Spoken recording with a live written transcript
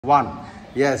1.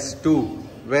 Yes, 2.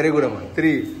 Very good, Amma.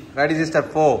 3. Ready, sister.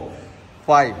 4,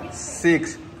 5,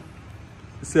 6,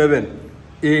 7,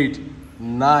 8,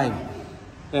 9,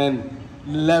 10,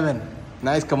 11.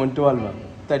 Nice, come on. 12, ma'am.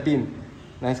 13.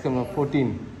 Nice, come on.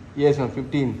 14. Yes, ma'am.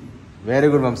 15. Very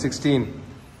good, ma'am. 16,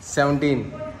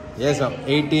 17. Yes, ma'am.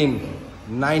 18,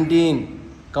 19.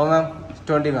 Come on, ma'am.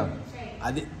 20, ma'am.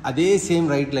 అదే same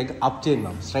right leg up చేయండి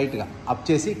ma'am. స్ట్రైట్గా up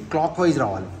చేసి clock wise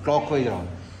రావాలి.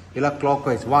 ఇలా clock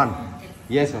wise. 1.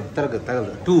 Yes ma'am.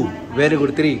 తగలదు. 2. Very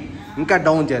good. 3. ఇంకా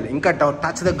down చేయాలి. ఇంకా down.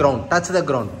 Touch the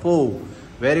ground. 4.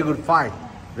 Very good. 5.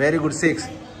 Very good. 6,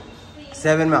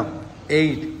 7 ma'am.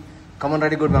 8. Come on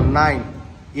ready. Good ma'am. 9.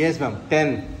 Yes ma'am. 10,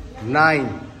 9.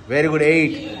 Very good.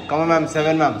 8. Come on ma'am.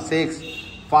 7 ma'am. 6,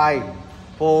 5,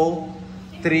 4,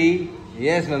 3.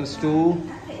 Yes ma'am. 2.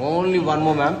 Only 1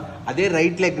 more ma'am. అదే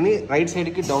right లెగ్ని right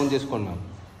సైడ్కి down చేసుకోండి ma'am.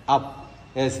 Up.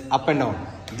 Yes, up and down.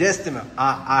 Just ma'am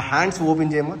ఆ hands open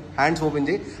చేయమ్మా. Hands open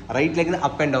చేయి. Right లెగ్ని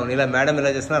up and down. ఇలా madam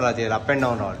ఎలా చేస్తున్నారు అలా చేయాలి. అప్ అండ్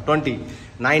డౌన్ రావాలి. 20,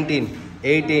 19,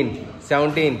 18,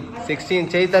 17, 16.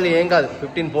 చేయితాలి, ఏం కాదు.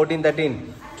 15, 14, 13,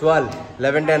 12,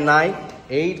 11, 10, 9,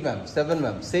 8 ma'am. 7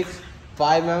 ma'am. 6,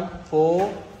 5 ma'am. 4.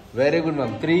 Very good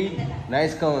ma'am. 3.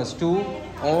 Nice comers. 2.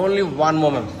 Only 1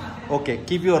 more ma'am. Okay,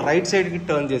 keep your right సైడ్కి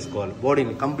టర్న్ చేసుకోవాలి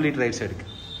బాడీని. కంప్లీట్ రైట్ సైడ్కి.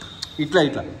 ఇట్లా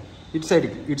ఇటు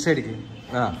సైడ్కి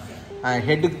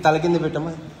హెడ్ తల కింద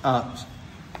పెట్టమ్మా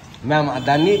మ్యామ్.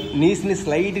 దాన్ని నీస్ని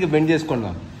స్లైట్గా బెండ్ చేసుకోండి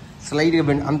మ్యామ్. స్లైట్గా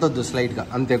బెండ్. అంత వద్దు, స్లైట్గా.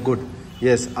 అంతే. గుడ్.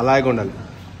 ఎస్, అలాగే ఉండాలి.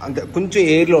 అంతే. కొంచెం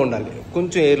ఎయిర్లో ఉండాలి.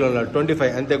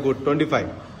 25. అంతే. Good. 25,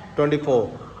 24.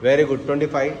 Very good.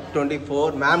 25, 24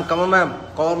 ma'am. Comma ma'am.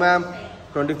 Cover ma'am.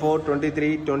 24,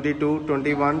 23, 22,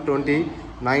 21, 20,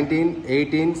 19,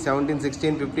 18, 17,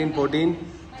 16, 15, 14,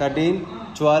 13,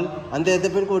 12. అంతే. అయితే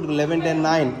పెట్టుకోండి. 11, 10,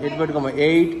 9. ఎటు పెట్టుకోమా.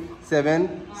 8, 7,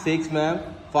 6 ma'am.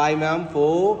 5 ma'am.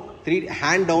 4, 3.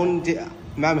 Hand down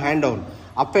ma'am. Hand down.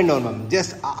 Up and down ma'am.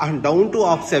 Just down to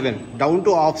of 7. Down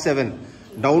to of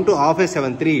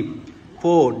 7. 3,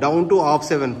 4. Down to of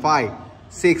 7. 5,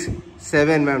 6,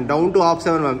 7 ma'am. Down to of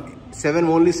 7 ma'am. 7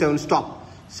 only. 7 stop.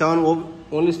 7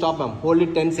 only stop ma'am. Hold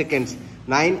it 10 seconds.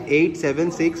 9, 8, 7,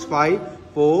 6, 5,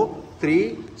 4, 3,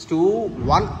 2,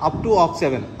 1. Up to off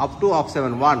 7.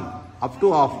 1. Up to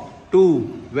off 2.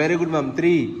 Very good ma'am.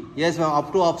 3. Yes ma'am. Up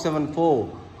to off 7. 4,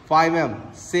 5 ma'am.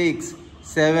 6,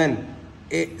 7,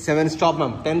 8. 7 stop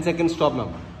ma'am. 10 seconds stop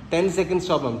ma'am. 10 seconds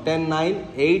stop ma'am. 10, 9,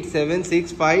 8, 7,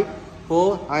 6, 5, 4,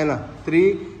 3.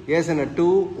 Yes and 2.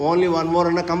 Only 1 more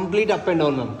and a complete up and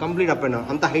down ma'am. Complete up and down.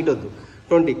 Anta height oddu.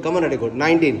 20. Come on, ready, good.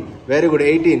 19. Very good.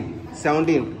 18,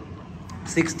 17,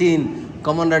 16.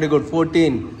 Come on, ready, good.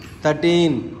 14,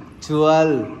 13,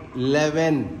 12,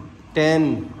 11, 10,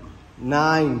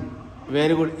 9.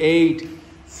 Very good. 8,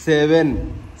 7,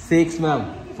 6 ma'am.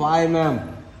 5 ma'am.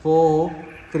 4,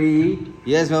 3.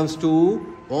 Yes ma'am. 2.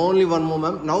 Only 1 more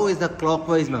ma'am. Now is the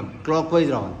clockwise ma'am.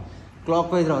 Clockwise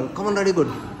round. Come on, ready,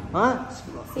 good.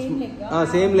 Same leg.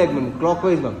 Same leg ma'am.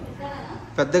 Clockwise ma'am.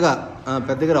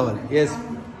 పెద్దగా రావాలి. Yes.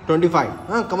 25.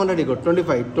 Come on ready. Good.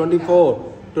 25, 24,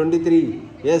 23.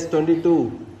 Yes. 22,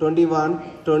 21,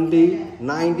 20,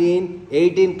 19,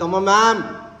 18. Come on ma'am.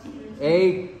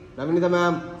 8. నవనీత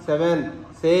ma'am. 7,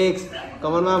 6.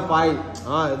 Come in ma'am 5.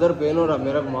 हाँ, इधर pen हो रहा,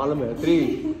 मेरा मालूम है. 3,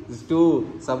 2.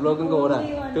 सब लोगों को हो रहा है.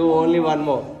 2. ओनली 1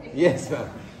 मोर. Yes ma'am.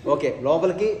 ఓకే,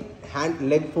 లోపలికి hand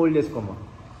leg fold చేసుకోమ్మా.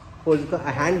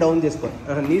 Hand down చేసుకో.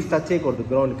 నీస్ టచ్ చేయకూడదు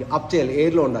గ్రౌండ్కి. అప్ చేయాలి.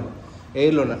 ఎయిర్లో ఉండాలి.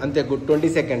 అంతే. గుడ్. 20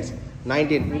 seconds.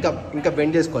 19. ఇంకా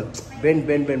బెండ్ చేసుకోవాలి.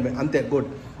 బెండ్. అంతే. Good.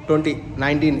 20,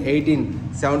 19, 18,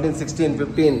 17, 16,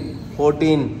 15,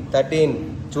 14, 13,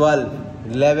 12,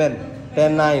 11,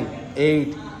 10, 9,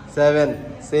 8, 7,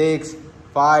 6,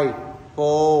 5,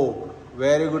 4.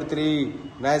 Very good. 3.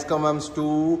 Nice come మ్యామ్స్.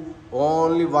 2.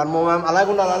 Only 1 more ma'am. అలాగే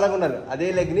ఉండాలి. అదే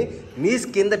లెగ్ని నీస్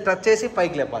కింద టచ్ చేసి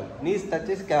పైకి లేపాలి. నీస్ టచ్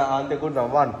చేసి అంతే. Good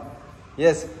ma'am. 1.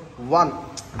 ఎస్. 1.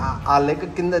 ఆ లెగ్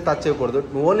కింద టచ్ చేయకూడదు.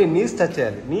 ఓన్లీ నీస్ టచ్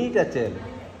చేయాలి. నీ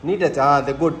టచ్.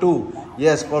 అంతే. Good. 2.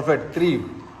 Yes. Perfect. 3.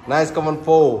 Nice come on.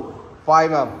 4, 5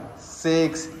 ma'am.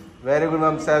 6. Very good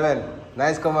ma'am. 7.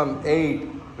 Nice come ma'am. 8.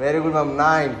 Very good ma'am.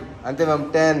 9. అంతే ma'am.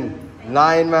 10,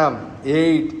 9 ma'am.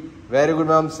 8. Very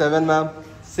good ma'am. 7 ma'am.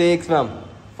 6 ma'am.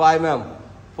 5 ma'am.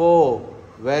 4.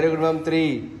 Very good ma'am.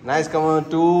 3. Nice come on.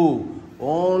 2.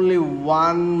 Only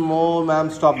 1 more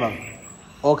ma'am. Stop ma'am.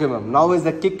 Okay ma'am. Now is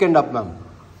the kick and up ma'am.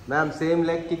 Ma'am, same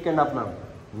leg, kick and up ma'am.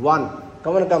 1.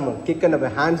 Come on. Kick and up.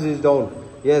 Hands is down.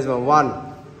 Yes ma'am. 1.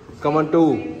 Come on. 2.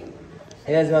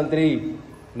 Yes ma'am. 3.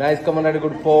 Nice. Come on, ready,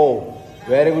 good. 4.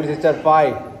 Very good sister.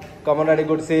 5. Come on, ready,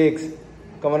 good. 6.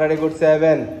 Come on, ready, good.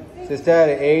 7.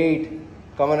 Sister. 8.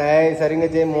 Come on. Hey,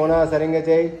 saringa chey. Mona, saringa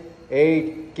chey.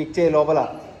 8. Kick chey lopala.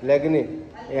 Leg ni.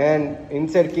 And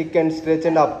inside kick and stretch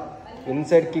and up.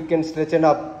 Inside kick and stretch and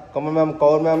up. Come on, ma'am.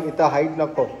 Cover, ma'am. Ita height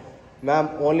nakko. Ma'am,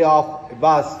 only off.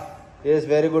 Bas. Yes,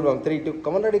 very good, ma'am. 3, 2.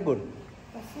 Come on, ready? Good.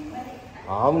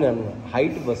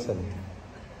 Height bus.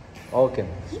 Okay,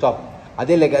 stop.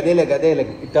 అదే leg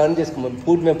turn చేసుకో.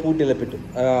 Foot మేము foot ఇలా పెట్టు,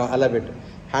 అలా పెట్టు.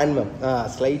 Hand ma'am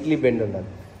slightly bend ఉండాలి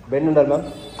ma'am.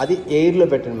 అది ఎయిర్లో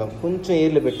పెట్టండి మ్యామ్, కొంచెం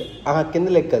ఎయిర్లో పెట్టు. కింద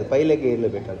లెగ్ కాదు, పై లెగ్ ఎయిర్లో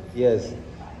పెట్టాలి. ఎస్,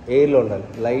 ఎయిర్లో ఉండాలి,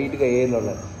 లైట్గా ఎయిర్లో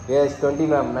ఉండాలి. Yes, 20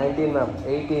 ma'am, 19 ma'am,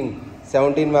 18,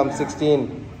 17 ma'am, 16,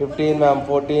 15 ma'am,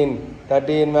 14,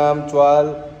 13 ma'am, 12,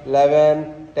 11,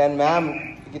 10 ma'am.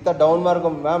 కింద డౌన్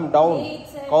మార్గం ma'am, down.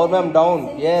 Cover ma'am, down.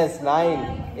 Yes, 9,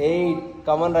 8.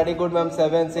 Come on, ready, good ma'am.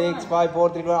 7, 6, 5, 4,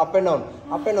 3, 2, up and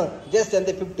down. Just and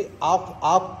the 50 up,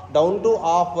 down to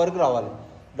off work ravali.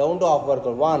 Down to off work.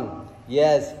 1,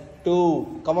 yes, 2.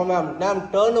 Come on, ma'am.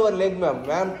 Turn over leg, ma'am.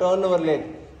 Turn over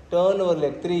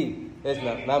leg. 3. Yes,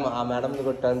 ma'am. Madam,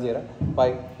 you turn zero.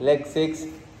 5, leg 6,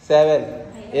 7.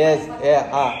 Yes,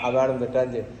 madam, the turn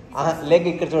zero. Leg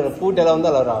ikkada chudandi. Foot ela undo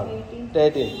ala ravali.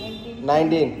 18,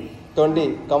 19, 20.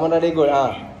 Come on, ready, good.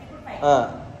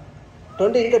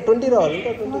 20, ఇంకా 20 రావాలి,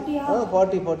 ఇంకా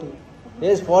 20, 40.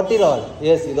 Yes, 40 రావాలి.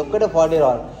 Yes, ఇది ఒక్కటే 40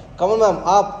 రావాలి. Come on ma'am,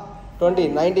 up. 20,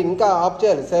 19, ఇంకా up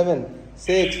చేయాలి. 7,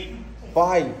 6,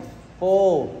 5,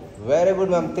 4. Very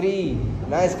good ma'am. 3,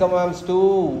 nice. Come మ్యామ్స్. 2,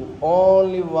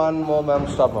 only 1 more ma'am.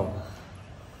 Stop ma'am.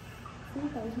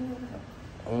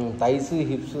 Thighs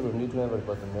hips రెండింటిలో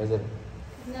పడిపోతుంది మేజర్.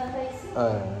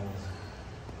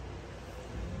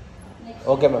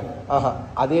 Okay ma'am.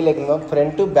 అదే leg ma'am,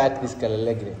 front to back తీసుకెళ్ళాలి.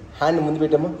 లెగ్ని హ్యాండ్ ముందు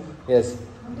పెట్టాము. Yes,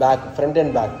 back, front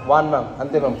and back. 1 ma'am,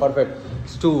 అంతే ma'am, perfect.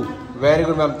 2, very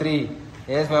good ma'am. 3,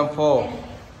 yes ma'am. 4,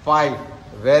 5,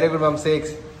 very good ma'am. 6,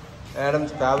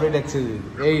 madams favourite exercise.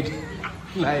 8,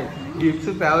 9,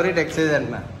 hips favourite exercise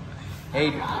అంటున్నా.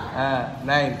 8,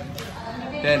 9,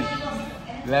 10,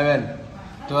 11,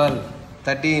 12,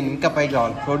 13, ఇంకా పైకి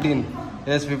రావాలి. 14,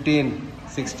 yes. 15,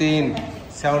 16,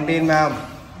 17 ma'am.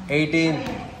 18,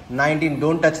 19,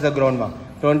 don't touch the ground ma'am.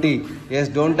 20, yes,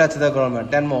 don't touch the ground ma'am.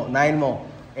 10 more, 9 more,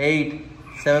 8,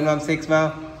 7 ma'am, 6 ma'am,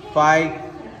 5,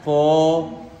 4,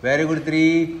 very good.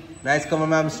 3, nice. Come on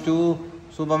ma'am. 2,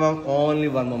 super ma'am. Only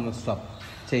 1 more, stop,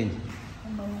 change.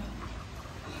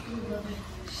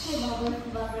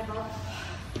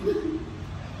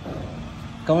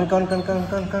 Come on.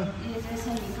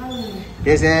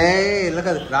 Yes, ఇలా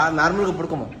కాదు, నార్మల్గా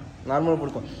పడుకోమా,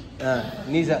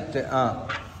 knees up.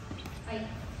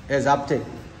 Yes,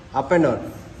 up and down.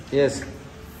 Yes,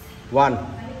 1,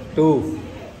 2,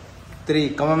 3.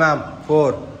 Come on ma'am.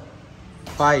 4,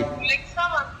 5,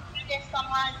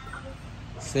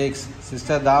 6.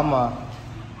 Sister dama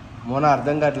mona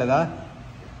ardham kaatledha.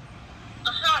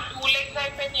 2 legs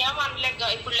అయిపోయినాయా, 1 leg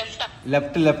ఇప్పుడు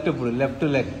left ఇప్పుడు left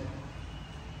leg.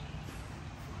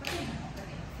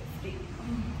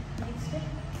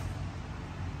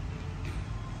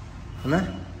 అన్నా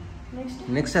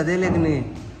next అదే లెగ్ని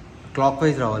clock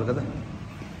wise రావాలి కదా,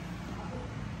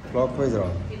 క్లాక్ వైజ్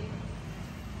రావాలి.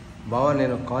 బావా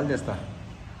నేను కాల్ చేస్తా.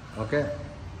 ఓకే,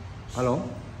 హలో,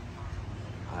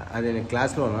 అదే నేను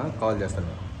క్లాస్లోనా, కాల్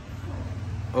చేస్తాను.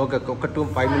 ఓకే, ఒక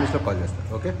 5 minutesలో కాల్ చేస్తాను.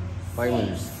 ఓకే, 5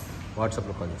 minutes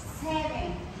వాట్సాప్లో కాల్ చేస్తాను. 7,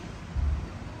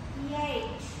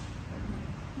 8,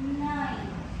 9,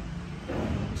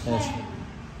 10,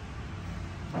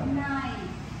 9,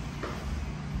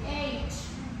 8,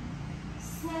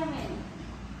 7,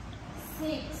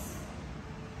 6,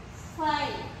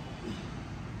 5,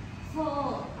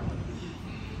 4,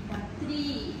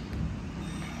 3,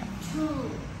 2,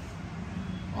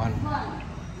 1.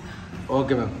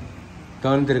 Okay ma'am,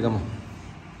 turn తిరగమ్మా.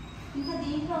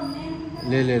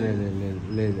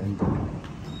 లేదు అంతే.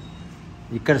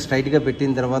 ఇక్కడ స్ట్రైట్గా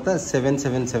పెట్టిన తర్వాత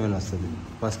 777 వస్తుంది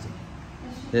ఫస్ట్.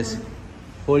 ఎస్,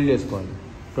 హోల్డ్ చేసుకోవాలి.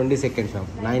 20 seconds ma'am.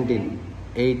 19,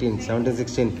 18, 17,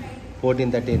 16, 14,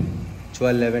 13,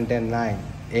 12, 11, 10, 9,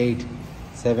 8,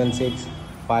 7, 6,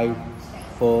 5,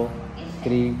 4,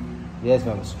 3. Yes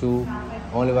ma'am. 2,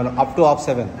 only 1. Up to off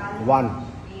 7. 1,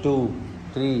 2,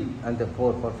 3, అంతే.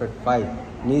 4, perfect. 5,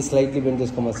 నీ స్లైట్లీ బెండ్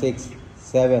చేసుకోమా. 6,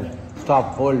 7, స్టాప్,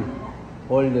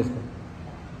 హోల్డ్ చేసుకో.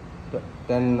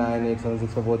 10, 9, 8, 7,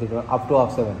 6, 5, 4, 3, 2, up to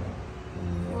off 7.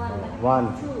 1,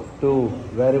 2,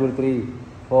 very good. 3,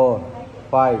 4,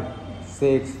 5,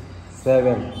 6,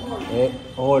 7, 8,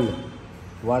 hold.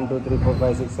 1, 2, 3, 4,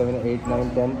 5, 6, 7, 8, 9,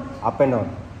 10, up and down.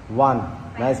 1,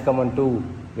 nice. Come on. 2,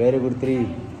 very good. 3,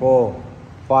 4,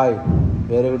 5,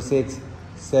 very good. 6,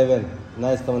 7,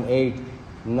 nice. Come on. 8,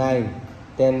 9,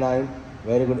 10, 9,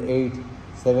 very good. 8,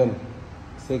 7,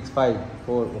 6, 5,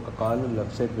 4. ఒక కాలు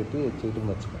left side పెట్టి చేయటం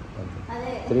మర్చిపోయి.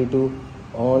 3, 2,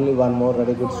 only 1 more.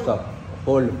 Ready, good. Stop.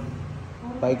 Hold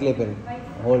పైకి లేపారు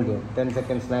hold 10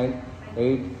 seconds 9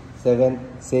 8 7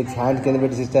 6 hands కింద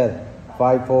పెట్టి sister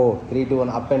 5 4 3 2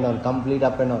 1 up and down complete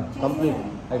up and down complete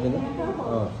అయిపోయింది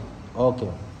okay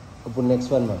ఇప్పుడు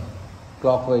next one ma'am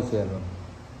clock wise చేయాలి ma'am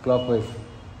clock wise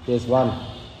yes 1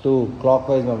 2 clock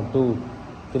wise ma'am 2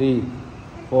 3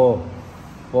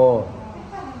 4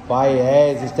 5 ఏ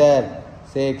sister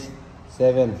 6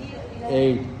 7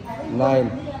 8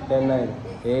 9 10 9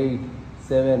 8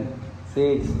 7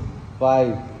 6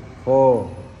 5 4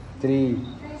 3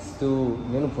 2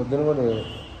 నేను పొద్దున కూడా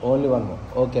only 1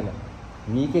 ఓకేనా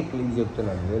మీకే క్లీన్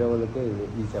చెప్తున్నాను వేరే వాళ్ళకి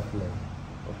ఇది చెప్పలేదు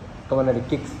ఓకే కమన్నాడు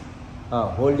కిక్స్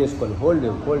హోల్డ్ చేసుకోవాలి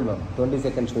హోల్డ్ మ్యామ్ 20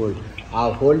 seconds హోల్డ్ ఆ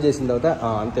హోల్డ్ చేసిన తర్వాత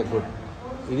అంతే గుడ్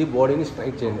ఇది బాడీని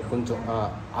స్ట్రైట్ చేయండి కొంచెం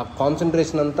ఆ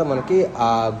కాన్సన్ట్రేషన్ అంతా మనకి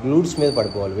ఆ గ్లూట్స్ మీద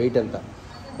పడుకోవాలి వెయిట్ అంతా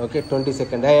ఓకే 20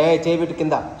 seconds చేయబెట్టి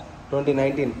కింద 20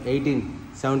 19 18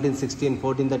 17 16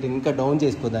 14 13 ఇంకా డౌన్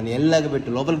చేసుకోదాన్ని ఎల్లాగా పెట్టు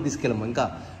లోపలికి తీసుకెళ్ళాము ఇంకా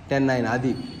 10 9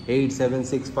 అది 8 7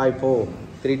 6 5 4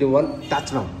 3 2 1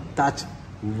 టచ్ మ్యామ్ టచ్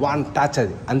 1 టచ్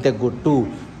అది అంతే గుడ్ 2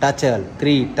 టచ్ చేయాలి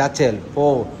 3 టచ్ చేయాలి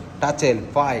 4 టచ్ చేయాలి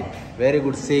 5 very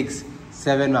good 6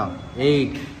 7 ma'am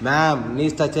 8 ma'am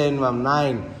knees touch చేయండి ma'am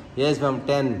 9 yes ma'am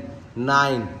 10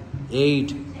 9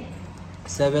 8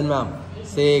 7 ma'am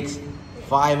 6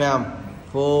 5 ma'am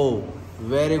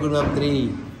 4 very good ma'am 3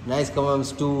 nice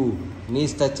కమమ్స్ 2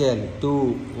 knees touch చేయాలి 2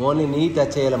 ఓన్లీ నీ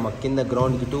టచ్ చేయాలమ్మా కింద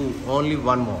గ్రౌండ్కి 2 only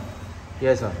 1 more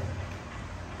yes ma'am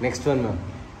next one ma'am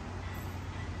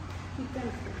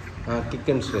kick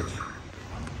and stretch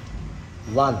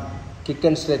 1 kick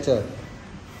and stretcher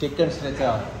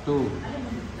 2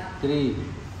 3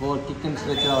 4 kick and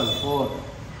stretcher all 4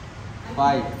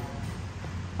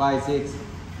 5 6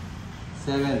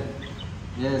 7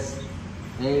 yes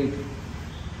 8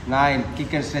 9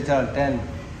 kick and stretcher all 10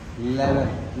 11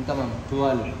 ఇంకా ma'am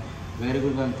 12 very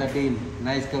good ma'am 13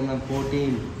 nice come ma'am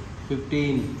 14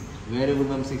 15 very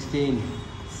good ma'am 16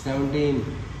 17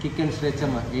 kick and stretch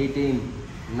ma'am 18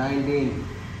 19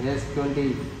 yes 20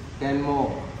 10 more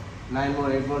 9 more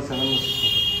 8 more 7 more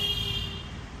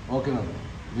okay ma'am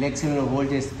legs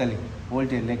hold చేసి తల్లి hold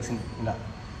చేయాలి legs ఇలా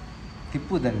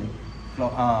తిప్పు దాన్ని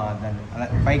దాన్ని అలా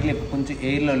పైకి లేపు కొంచెం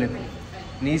ఎయిర్లో లేపు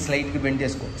నీ స్లైట్గా బెండ్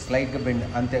చేసుకో స్లైట్గా బెండ్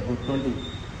అంతే good 20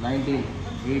 19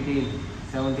 18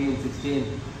 17 16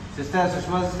 sister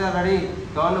Sushma sister ready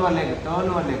turn one leg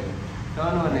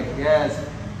yes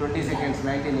 20 seconds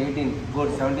 19 18 good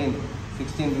 17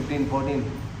 16 15 14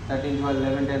 13 12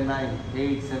 11 10 9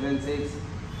 8 7 6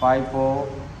 5 4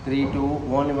 3 2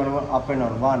 only one more up and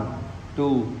down 1 2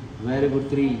 very good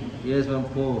 3 yes 1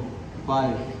 4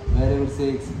 5 very good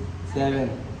 6 7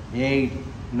 8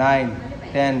 9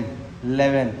 10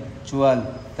 11 12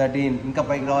 13 ఇంకా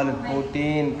పైకి రావాలి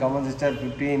 14 come on sister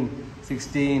 15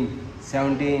 16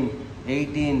 17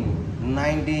 18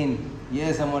 19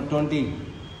 yes అమ్మ 20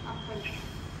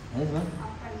 yes ma'am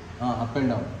up and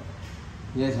down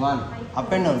yes 1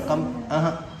 up and down come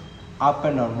up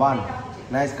and down 1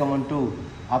 nice come on 2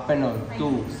 up and down 2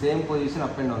 same position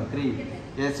up and down 3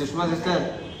 yes Sushma sister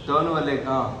turn over leg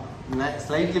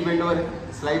slightly bend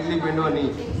over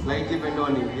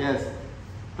knee yes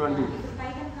 20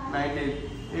 19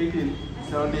 18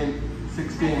 17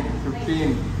 16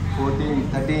 15 14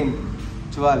 13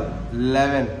 12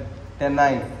 11 10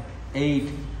 9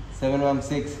 8 7 1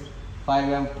 6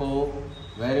 5 1 4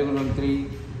 very good 1 3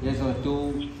 yes 1 2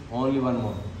 only one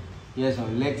more yes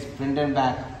 1 legs front and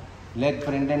back leg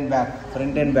front and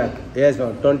back yes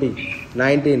 1 20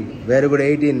 19 very good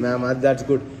 18 ma'am that's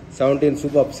good 17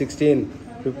 super 16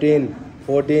 15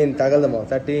 14 తగలదమ్మా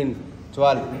 13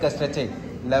 12 ఇంకా stretch అయ్యి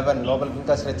 11 లోపలికి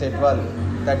ఇంకా stretch అయ్యి 12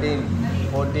 13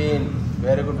 14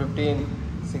 very good 15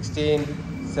 16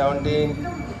 17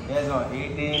 yes ma'am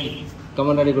 18 come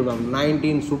on very good ma'am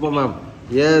 19 super ma'am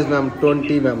yes ma'am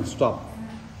 20 ma'am stop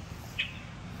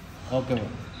okay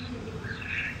ma'am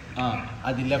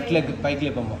అది left leg పైకి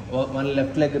లేపమ్మా 1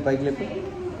 left leg పైకి లేపు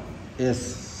yes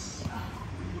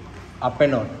up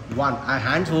and down 1 ఆ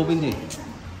హ్యాండ్స్ ఓపెన్ చేయి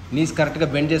నీస్ కరెక్ట్గా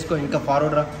బెండ్ చేసుకో ఇంకా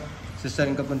ఫార్వర్డ్ రా సిస్టర్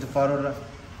ఇంకా కొంచెం ఫార్వర్డ్ రా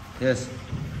yes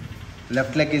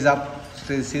left leg is up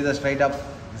సీదా స్ట్రైట్ అప్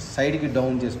సైడ్కి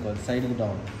డౌన్ చేసుకోవాలి సైడ్కి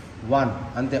డౌన్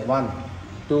 1 అంతే 1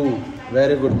 2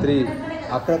 వెరీ గుడ్ 3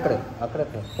 అక్కడక్కడ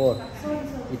 4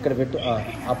 ఇక్కడ పెట్టు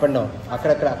అప్ అండ్ డౌన్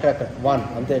అక్కడక్కడ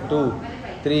 1 అంతే 2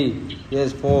 3 yes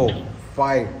 4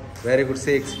 5 very good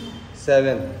 6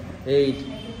 7 8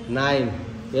 9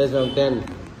 yes 10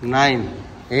 9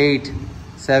 8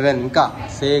 7 ఇంకా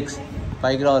 6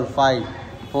 పైకి రావాలి 5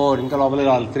 4 ఇంకా లోపలికి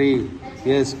రావాలి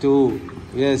 3 yes 2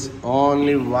 yes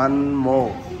only one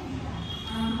more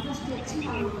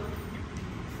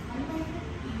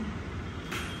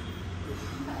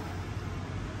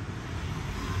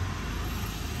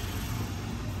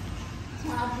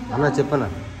అన్న చెప్పనా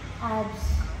abs.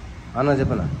 అన్న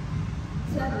చెప్పనా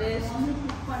Sir, rest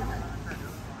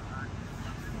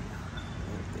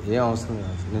ఏం అవసరం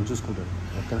లేదు, నేను చూసుకుంటాను.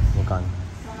 ఓకేనా ఓకే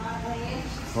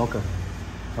ఓకే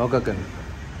ఓకే ఓకే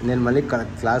నేను మళ్ళీ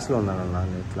క్లాస్లో ఉన్నాను అన్న,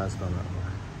 నేను క్లాస్లో ఉన్నాను.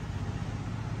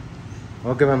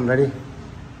 Okay ma'am ready.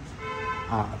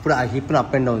 ఇప్పుడు ఆ హిప్ని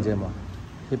up and down చేయమా,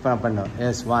 హిప్ని up and down.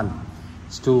 Yes 1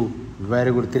 2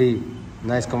 very good 3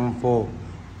 nice come 4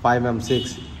 5 ma'am 6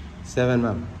 7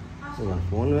 ma'am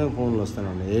ఫోన్లో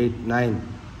వస్తానండి 8 9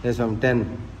 yes ma'am 10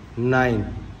 9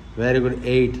 very good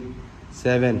 8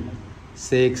 7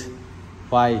 6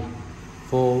 5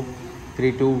 4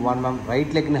 3 2 1 ma'am.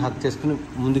 Right లెగ్ని Haq చేసుకుని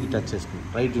ముందుకి టచ్ చేసుకుని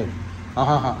రైట్ లెగ్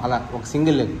అలా ఒక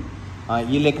సింగిల్ లెగ్.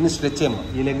 ఈ లెగ్ని స్ట్రెచ్ చేయమా,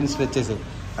 ఈ లెగ్ని స్ట్రెచ్ చేసే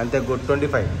అంతే. Good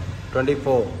 25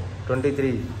 24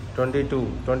 23 22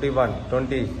 21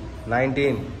 20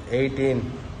 19 18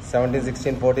 17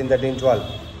 16 14 13 12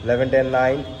 11 10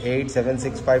 9 8 7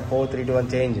 6 5 4 3 2 1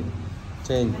 change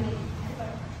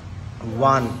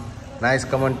 1 nice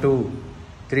come on 2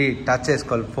 3 touch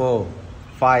చేసుకోవాలి 4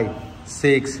 5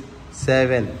 6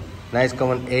 7 నైస్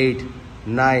కమన్ 8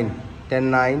 9 10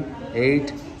 9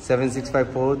 8 7 6 5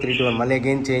 4 3 2 1 మళ్ళీ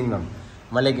అగైన్ చేంజ్ మ్యామ్.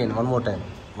 మళ్ళీ అగైన్ వన్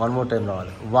మోర్ టైం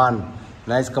రావాలి. 1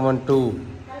 nice come on 2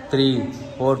 3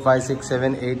 4 5 6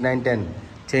 7 8 9 10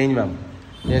 change ma'am.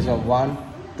 Yes ma'am 1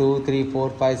 2 3 4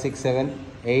 5 6 7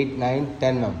 8 9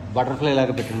 10 ma'am. Butterfly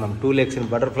లాగా పెట్టండి మ్యామ్, 2 లెగ్స్ని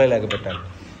బటర్ఫ్లై లాగా పెట్టాలి.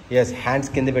 ఎస్ హ్యాండ్స్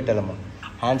కింద పెట్టాలమ్మా,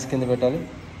 హ్యాండ్స్ కింద పెట్టాలి.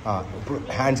 ఇప్పుడు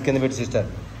హ్యాండ్స్ కింద పెట్టి సిస్టర్.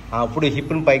 ఇప్పుడు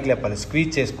హిప్ని పైకి లేపాలి,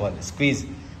 స్క్వీజ్ చేసుకోవాలి, స్క్వీజ్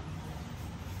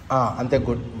అంతే.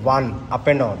 Good 1 up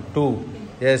and down 2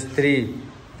 yes 3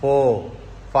 4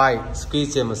 5 squeeze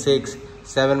చేయము 6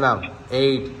 7 ma'am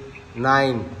 8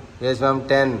 9 yes ma'am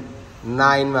 10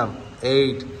 9 ma'am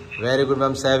 8 very good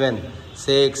ma'am 7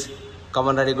 6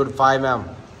 come on ready good 5 ma'am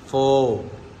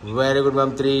 4 very good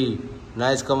ma'am 3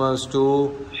 nice కమన్స్ 2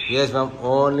 yes ma'am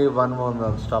only 1 more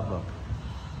ma'am. Stop ma'am.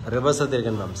 రివర్స్లో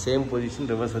తిరగండి ma'am, same position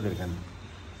రివర్స్లో తిరగండి.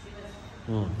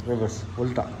 Reverse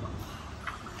ఉల్టా.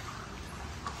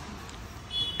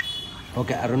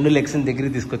 Okay ఆ 2 లెగ్స్ని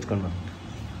దగ్గరికి తీసుకొచ్చుకోండి ma'am.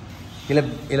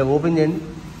 ఇలా open చేయండి,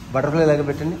 బటర్ఫ్లై లాగా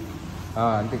పెట్టండి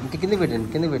అంతే. ఇంక కింద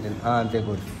పెట్టండి అంతే.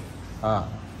 గుడ్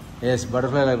ఎస్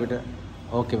బటర్ఫ్లై లాగా పెట్టండి.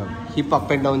 Okay ma'am. Hip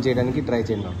up and down చేయడానికి ట్రై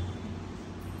చేయండి ma'am.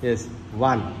 Yes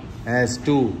 1 yes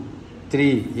 2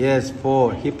 3 yes 4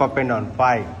 hip up and down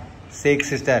 5 6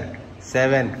 sister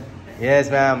 7 yes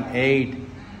ma'am 8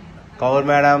 cover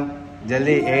madam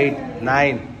జల్దీ 8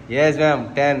 9 yes ma'am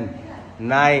 10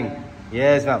 9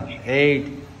 yes ma'am 8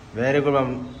 very good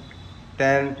ma'am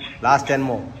 10 last 10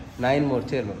 more 9 more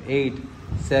chair 8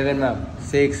 7 ma'am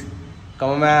 6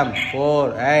 कम ma'am 4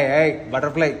 hey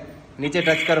butterfly नीचे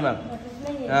touch करो ma'am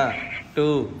 2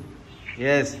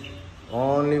 yes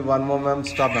only 1 more ma'am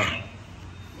stop ma'am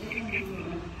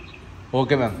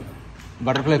okay ma'am.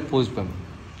 Butterfly pose ma'am.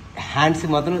 Hands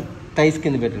మాత్రం thighs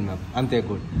కింద పెట్టండి ma'am అంతే.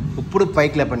 Good. ఇప్పుడు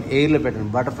పైకి లేపండి, ఎయిర్లో పెట్టండి,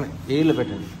 బటర్ఫ్లై ఎయిర్లో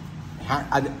పెట్టండి.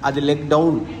 అది లెగ్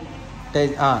డౌన్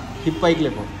హిప్ పైకి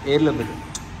లేపండి, ఎయిర్లో పెట్టండి.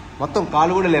 మొత్తం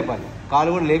కాలు కూడా లేపాలి, కాలు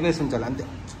కూడా లేపేసి ఉంచాలి అంతే.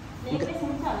 ఇంకా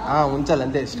ఉంచాలి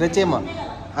అంతే. స్ట్రెచ్ ఏమా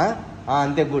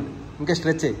అంతే. గుడ్. ఇంకా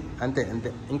స్ట్రెచ్ చేయి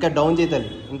అంతే. ఇంకా డౌన్ చేయి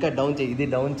తల్లి, ఇంకా డౌన్ చేయి, ఇది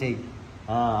డౌన్ చేయి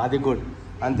అది. గుడ్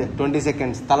అంతే. 20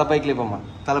 seconds. తలపైకి లేపమ్మా,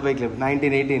 తలపైకి లేపు.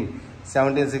 19 18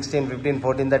 17 16 15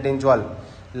 14 13 12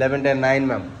 11 10 9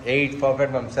 ma'am 8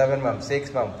 perfect ma'am 7 ma'am 6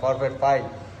 ma'am perfect 5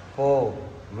 4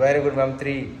 very good ma'am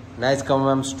 3 nice come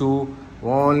మ్యామ్స్ 2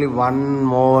 only 1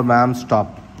 more ma'am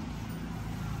stop.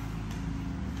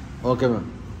 Okay ma'am.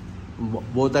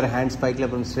 Both are hands పైకి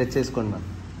లేపండి, స్ట్రెచ్ చేసుకోండి మ్యామ్.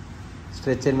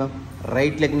 స్ట్రెచ్ చేయండి మ్యామ్.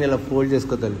 రైట్ లెగ్ని ఇలా ఫోల్డ్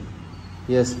చేసుకోవాలి.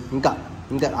 ఎస్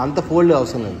ఇంకా అంత ఫోల్డ్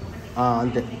అవసరం లేదు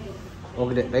అంతే.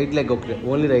 ఒకటే రైట్ లెగ్, ఒకటే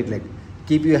only right leg.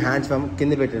 Keep you hands ma'am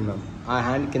కింద పెట్టండి మ్యామ్. ఆ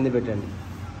హ్యాండ్ కింద పెట్టండి,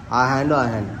 ఆ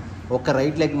హ్యాండ్ ఒక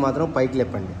రైట్ లెగ్ మాత్రం పైకి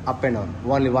లేపండి, up and down.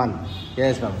 Only 1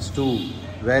 yes ma'am 2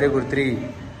 very good 3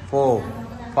 4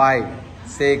 5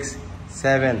 6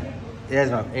 7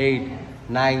 yes ma'am 8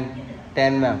 9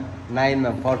 10 ma'am 9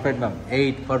 ma'am perfect ma'am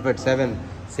 8 perfect 7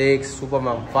 6 super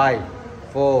ma'am 5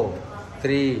 4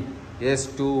 3 yes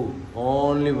 2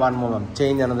 only 1 more ma'am.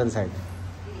 Change another side.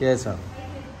 Yes ma'am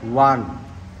 1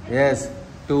 yes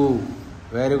 2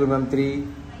 very good ma'am 3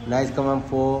 nice come ma'am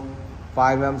 4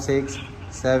 5 ma'am 6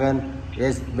 7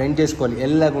 yes bend చేసుకోవాలి,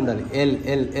 L లాగా ఉండాలి. L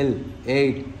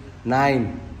 8 9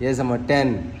 yes అమ్మ 10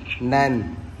 9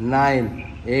 9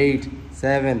 8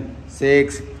 7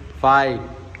 6 5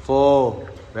 4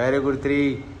 very good 3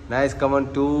 nice come on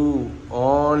 2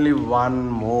 only 1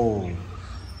 more.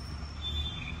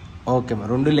 Okay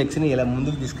ma'am. 2 లెగ్స్ని ఇలా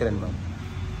ముందుకు తీసుకురండి ma'am.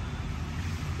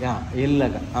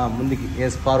 ఎల్లాగా ముందుకి.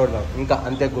 Yes forward ma'am. ఇంకా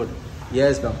అంతే. గుడ్.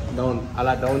 ఎస్ మ్యామ్ డౌన్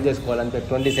అలా డౌన్ చేసుకోవాలి అంతే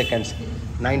 20 సెకండ్స్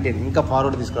 19 ఇంకా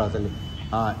ఫార్వర్డ్ తీసుకురావాలి తల్లి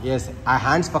ఎస్ ఆ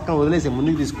హ్యాండ్స్ పక్కన వదిలేసి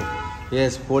ముందుకు తీసుకో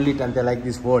ఎస్ హోల్డ్ ఇట్ అంతే లైక్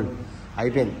దిస్ హోల్డ్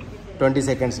అయిపోయింది 20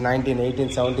 సెకండ్స్ 19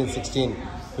 18 17 16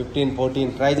 15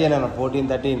 14 ట్రై చేయను 14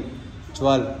 13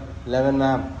 12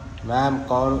 11 मैम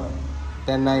कॉल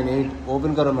 10 9 8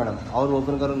 ओपन करो मैडम और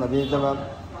ओपन करो नबीता मैम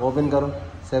ओपन करो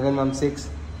 7 ma'am 6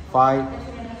 5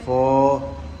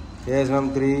 4 yes ma'am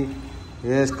 3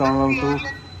 yes come ma'am 2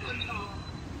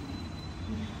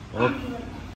 okay